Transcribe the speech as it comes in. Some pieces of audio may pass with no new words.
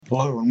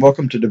Hello and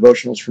welcome to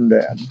Devotionals from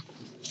Dad.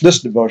 This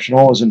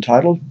devotional is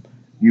entitled,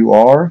 You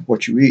Are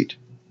What You Eat.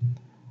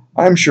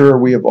 I'm sure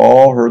we have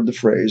all heard the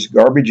phrase,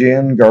 garbage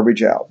in,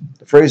 garbage out.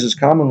 The phrase is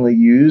commonly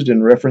used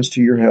in reference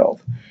to your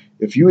health.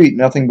 If you eat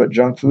nothing but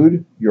junk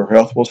food, your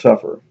health will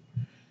suffer.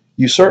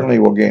 You certainly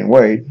will gain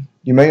weight.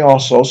 You may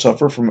also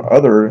suffer from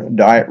other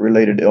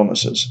diet-related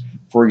illnesses.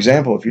 For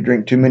example, if you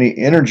drink too many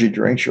energy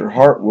drinks, your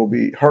heart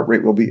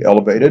rate will be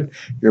elevated,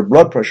 your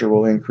blood pressure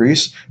will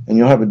increase, and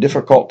you'll have a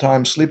difficult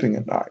time sleeping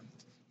at night.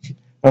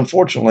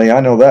 Unfortunately,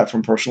 I know that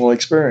from personal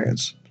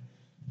experience.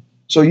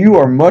 So you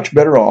are much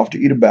better off to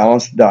eat a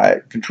balanced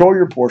diet, control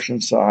your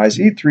portion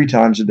size, eat 3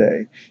 times a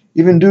day.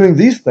 Even doing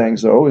these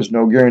things, though, is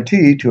no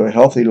guarantee to a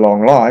healthy,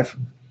 long life.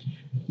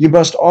 You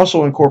must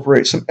also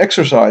incorporate some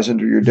exercise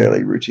into your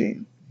daily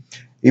routine.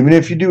 Even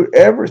if you do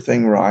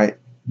everything right,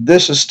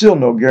 this is still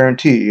no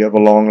guarantee of a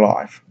long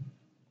life.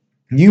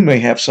 You may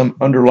have some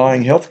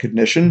underlying health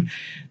condition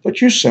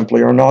that you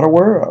simply are not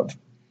aware of.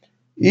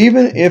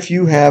 Even if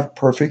you have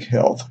perfect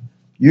health,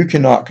 you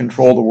cannot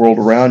control the world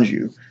around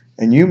you,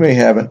 and you may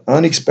have an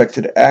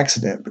unexpected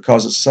accident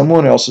because of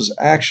someone else's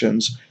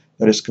actions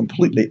that is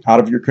completely out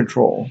of your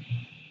control.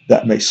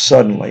 That may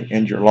suddenly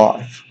end your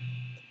life.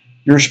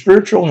 Your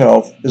spiritual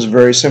health is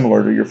very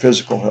similar to your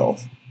physical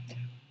health.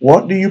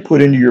 What do you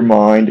put into your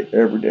mind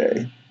every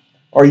day?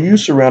 Are you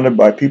surrounded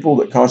by people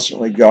that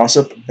constantly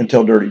gossip and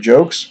tell dirty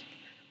jokes?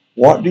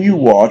 What do you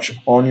watch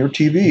on your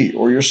TV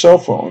or your cell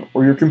phone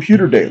or your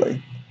computer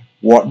daily?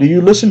 What do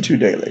you listen to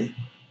daily?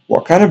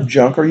 What kind of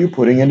junk are you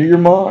putting into your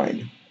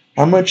mind?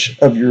 How much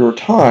of your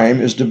time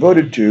is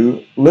devoted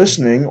to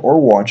listening or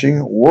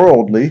watching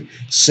worldly,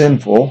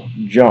 sinful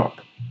junk?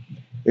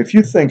 If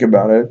you think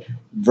about it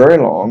very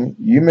long,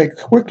 you may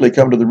quickly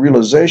come to the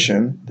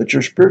realization that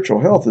your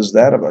spiritual health is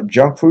that of a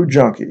junk food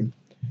junkie.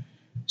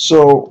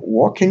 So,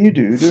 what can you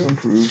do to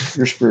improve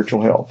your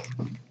spiritual health?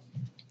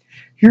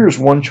 Here's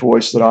one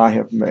choice that I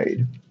have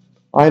made.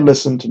 I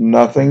listen to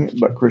nothing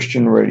but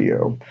Christian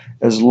radio.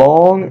 As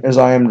long as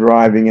I am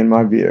driving in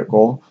my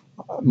vehicle,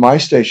 my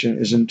station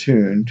is in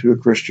tune to a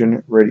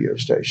Christian radio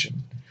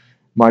station.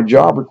 My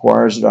job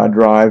requires that I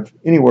drive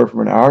anywhere from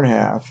an hour and a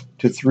half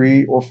to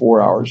 3 or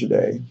 4 hours a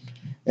day.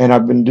 And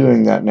I've been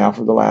doing that now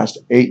for the last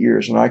 8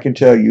 years. And I can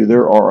tell you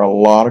there are a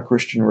lot of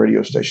Christian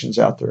radio stations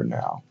out there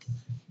now.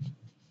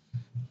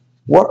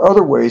 What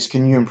other ways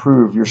can you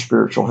improve your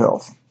spiritual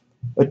health?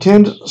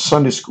 Attend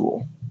Sunday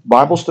school,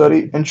 Bible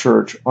study, and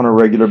church on a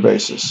regular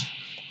basis.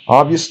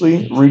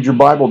 Obviously, read your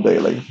Bible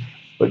daily.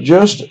 But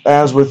just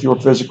as with your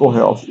physical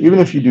health, even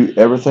if you do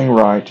everything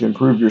right to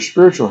improve your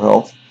spiritual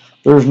health,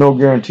 there is no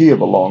guarantee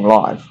of a long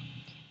life.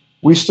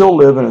 We still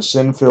live in a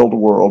sin-filled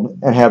world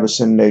and have a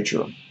sin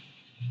nature.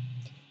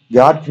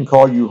 God can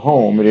call you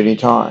home at any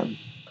time.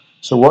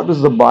 So what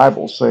does the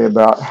Bible say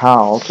about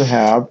how to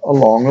have a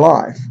long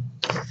life?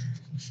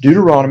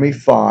 Deuteronomy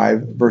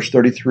 5, verse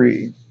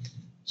 33.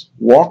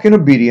 Walk in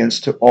obedience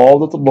to all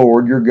that the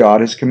Lord your God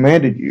has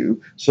commanded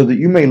you, so that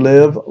you may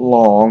live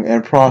long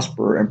and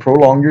prosper and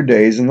prolong your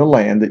days in the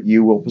land that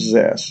you will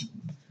possess.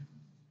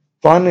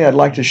 Finally, I'd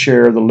like to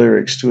share the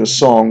lyrics to a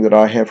song that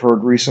I have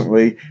heard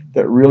recently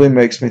that really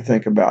makes me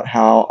think about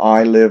how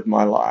I live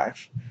my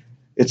life.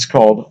 It's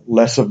called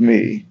Less of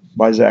Me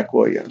by Zach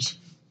Williams.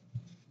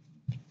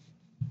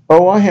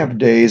 Oh, I have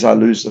days I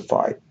lose the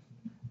fight.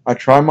 I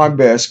try my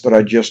best, but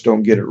I just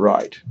don't get it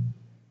right.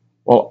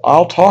 Well,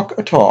 I'll talk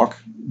a talk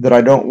that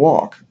I don't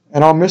walk,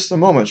 and I'll miss the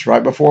moments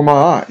right before my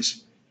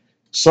eyes.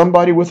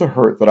 Somebody with a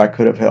hurt that I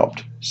could have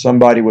helped,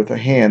 somebody with a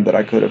hand that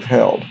I could have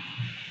held.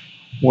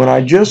 When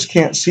I just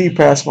can't see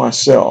past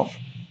myself,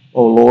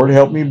 oh Lord,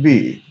 help me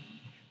be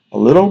a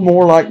little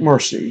more like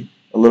mercy,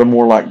 a little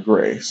more like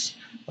grace,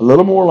 a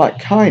little more like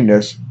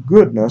kindness,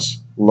 goodness,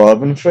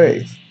 love, and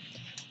faith,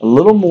 a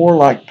little more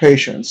like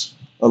patience,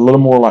 a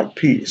little more like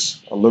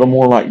peace, a little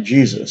more like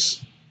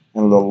Jesus,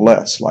 and a little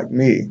less like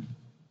me.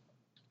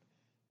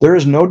 There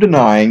is no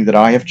denying that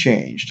I have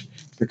changed,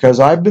 because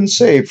I've been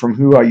saved from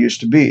who I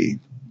used to be.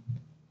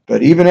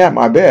 But even at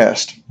my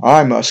best,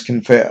 I must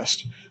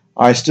confess,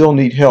 I still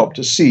need help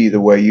to see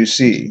the way you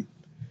see.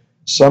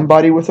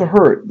 Somebody with a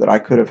hurt that I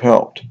could have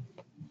helped.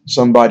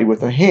 Somebody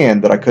with a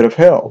hand that I could have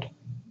held.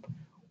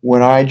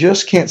 When I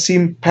just can't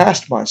see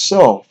past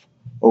myself,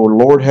 oh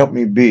Lord, help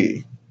me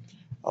be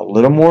a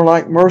little more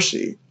like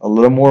mercy, a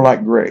little more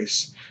like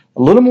grace,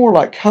 a little more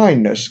like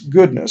kindness,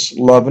 goodness,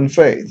 love, and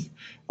faith,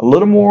 a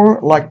little more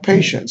like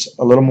patience,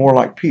 a little more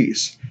like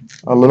peace,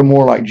 a little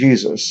more like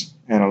Jesus,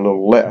 and a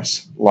little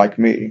less like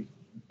me.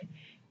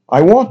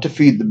 I want to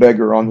feed the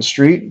beggar on the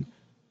street.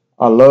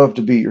 I love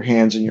to be your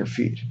hands and your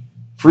feet.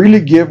 Freely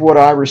give what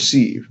I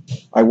receive.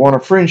 I want a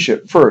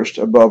friendship first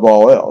above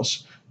all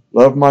else.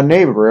 Love my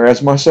neighbor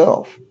as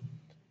myself.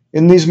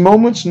 In these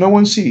moments no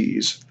one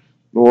sees,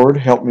 Lord,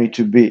 help me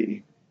to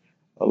be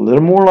a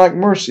little more like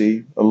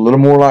mercy, a little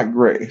more like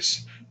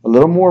grace, a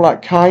little more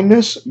like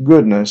kindness,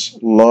 goodness,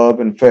 love,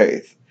 and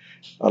faith,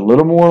 a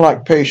little more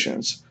like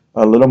patience,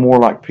 a little more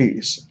like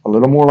peace, a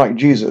little more like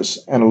Jesus,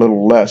 and a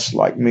little less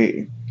like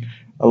me,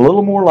 a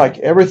little more like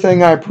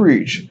everything I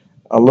preach,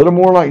 A little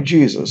more like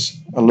Jesus,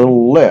 a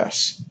little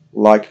less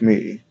like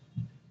me.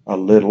 A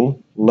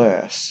little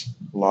less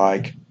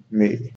like me.